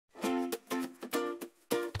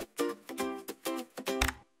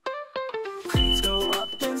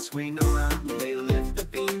swing around. They lift the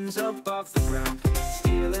beams above the ground.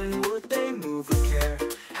 Steel and wood, they move with care,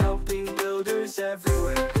 helping builders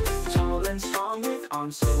everywhere. Tall and strong with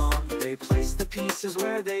arms so long, they place the pieces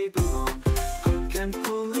where they belong. Hook and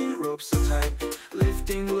pulley ropes so tight,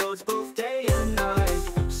 lifting loads both day and night.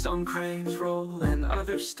 Some cranes roll and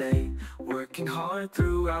others stay, working hard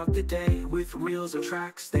throughout the day. With wheels or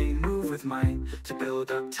tracks, they move with might to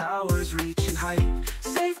build up towers reaching height.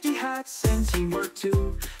 Safety hats and teamwork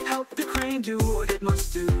too help the crane do what it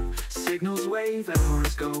must do. Signals wave and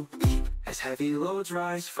horns go beep as heavy loads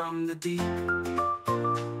rise from the deep.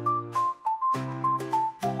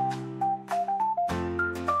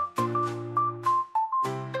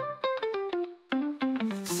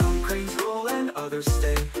 Some cranes roll and others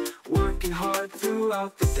stay, working hard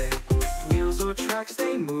throughout the day. Wheels or tracks,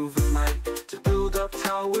 they move with might to build up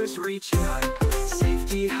towers reaching height.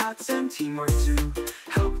 Safety hats and teamwork too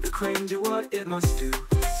help the crane do what it must do.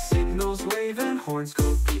 Signals wave and horns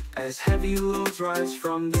go beep as heavy loads rise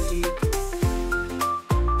from the deep.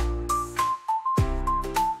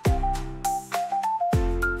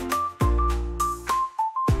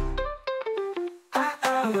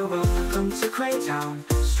 Welcome to Crane Town,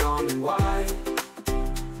 strong and wide.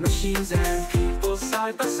 Machines and people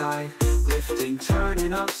side by side, lifting,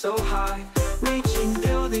 turning up so high, reaching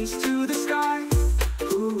buildings to the sky.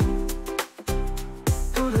 Ooh,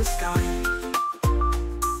 to the sky.